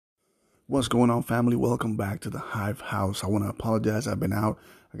What's going on, family? Welcome back to the Hive House. I want to apologize. I've been out.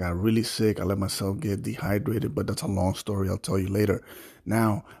 I got really sick. I let myself get dehydrated, but that's a long story. I'll tell you later.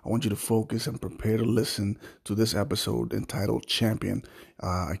 Now, I want you to focus and prepare to listen to this episode entitled Champion.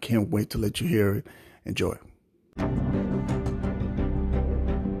 I can't wait to let you hear it. Enjoy.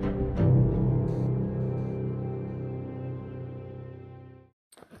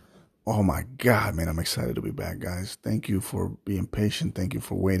 Oh my God, man, I'm excited to be back, guys. Thank you for being patient. Thank you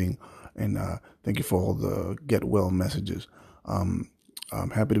for waiting. And thank you for all the get well messages. I'm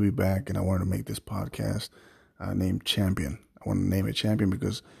happy to be back, and I wanted to make this podcast named Champion. I want to name it Champion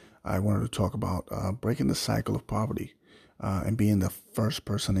because I wanted to talk about breaking the cycle of poverty and being the first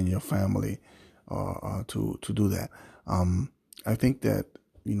person in your family to do that. I think that,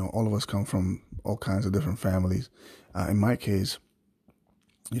 all of us come from all kinds of different families. In my case,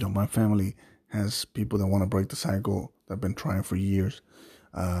 my family has people that want to break the cycle that have been trying for years.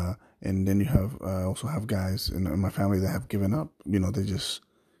 And then you have also have guys in my family that have given up. They just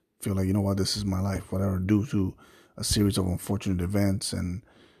feel like, this is my life, whatever, due to a series of unfortunate events and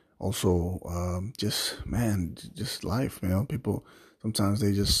also just life. People sometimes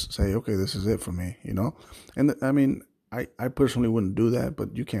they just say, okay, this is it for me. And I mean, I personally wouldn't do that,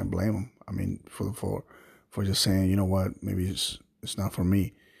 but you can't blame them. I mean, for just saying, maybe it's not for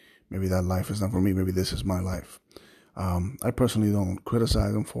me. Maybe that life is not for me. Maybe this is my life. I personally don't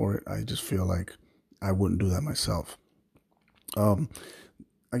criticize them for it. I just feel like I wouldn't do that myself.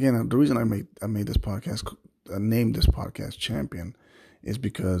 Again, the reason I made this podcast, named this podcast Champion, is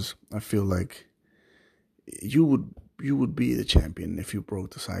because I feel like you would be the champion if you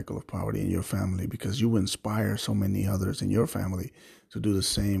broke the cycle of poverty in your family, because you would inspire so many others in your family to do the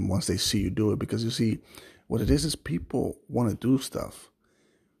same once they see you do it. Because you see, what it is people want to do stuff,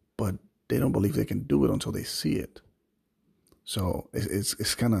 but they don't believe they can do it until they see it. So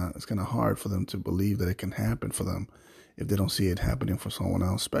it's kind of hard for them to believe that it can happen for them if they don't see it happening for someone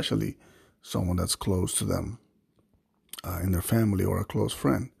else, especially someone that's close to them in their family or a close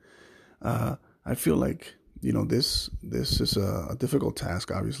friend. I feel like this is a difficult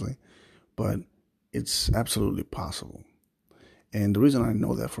task, obviously, but it's absolutely possible. And the reason I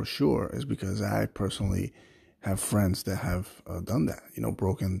know that for sure is because I personally have friends that have done that,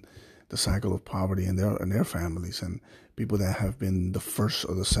 broken the cycle of poverty in their families, and people that have been the first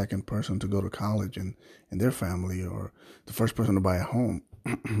or the second person to go to college in their family, or the first person to buy a home.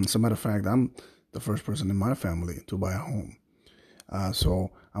 As a matter of fact, I'm the first person in my family to buy a home.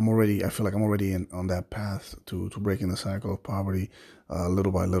 So I feel like I'm already on that path to breaking the cycle of poverty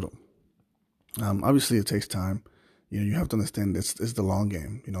little by little. Obviously, it takes time. You have to understand it's the long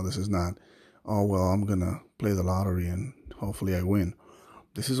game. This is not, oh, well, I'm going to play the lottery and hopefully I win.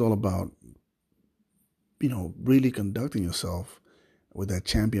 This is all about, really conducting yourself with that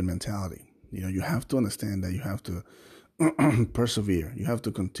champion mentality. You have to understand that you have to persevere. You have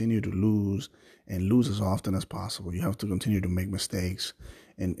to continue to lose and lose as often as possible. You have to continue to make mistakes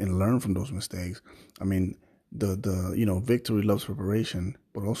and learn from those mistakes. I mean, the victory loves preparation,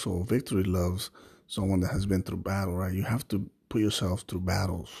 but also victory loves someone that has been through battle, right? You have to put yourself through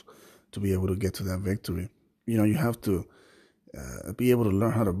battles to be able to get to that victory. You have to be able to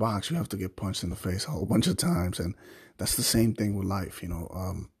learn how to box. You have to get punched in the face a whole bunch of times. And that's the same thing with life,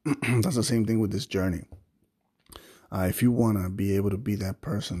 that's the same thing with this journey. If you want to be able to be that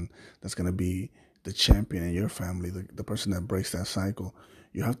person that's going to be the champion in your family, the person that breaks that cycle,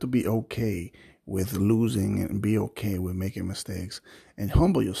 you have to be okay with losing and be okay with making mistakes and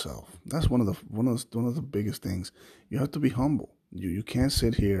humble yourself. That's one of the biggest things. You have to be humble. You can't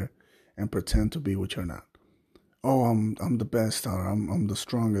sit here and pretend to be what you're not. Oh, I'm the best, or I'm the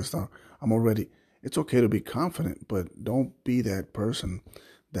strongest, or I'm already. It's okay to be confident, but don't be that person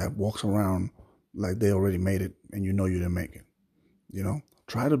that walks around like they already made it and you didn't make it.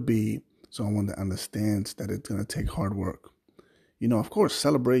 Try to be someone that understands that it's going to take hard work. Of course,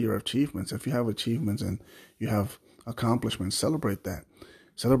 celebrate your achievements. If you have achievements and you have accomplishments, celebrate that.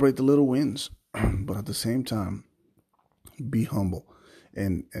 Celebrate the little wins, but at the same time, be humble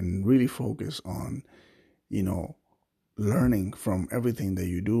and really focus on, learning from everything that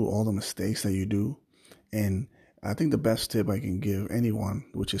you do, all the mistakes that you do. And I think the best tip I can give anyone,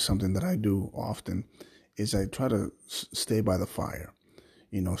 which is something that I do often, is I try to stay by the fire.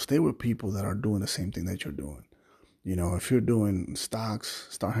 Stay with people that are doing the same thing that you're doing. If you're doing stocks,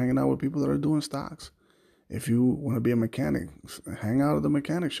 start hanging out with people that are doing stocks. If you want to be a mechanic, hang out at the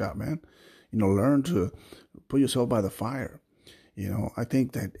mechanic shop, man. Learn to put yourself by the fire. I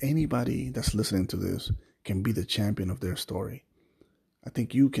think that anybody that's listening to this can be the champion of their story. I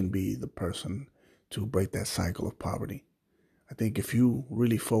think you can be the person to break that cycle of poverty. I think if you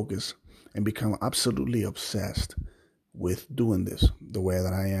really focus and become absolutely obsessed with doing this the way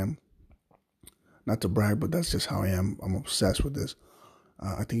that I am. Not to brag, but that's just how I am. I'm obsessed with this.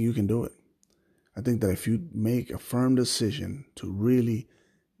 I think you can do it. I think that if you make a firm decision to really,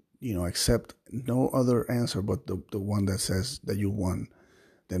 accept no other answer but the one that says that you won,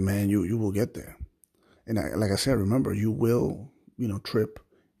 then man, you will get there. And like I said, remember, you will, trip,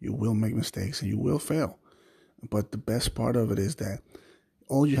 you will make mistakes, and you will fail. But the best part of it is that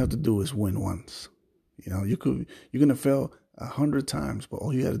all you have to do is win once. You're gonna fail 100 times, but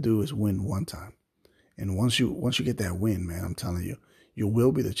all you got to do is win one time. And once you get that win, man, I'm telling you, you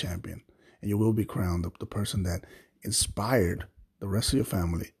will be the champion, and you will be crowned the person that inspired the rest of your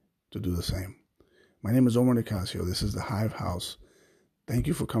family to do the same. My name is Omar Nicasio. This is the Hive House. Thank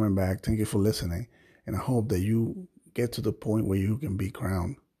you for coming back. Thank you for listening. And I hope that you get to the point where you can be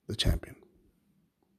crowned the champion.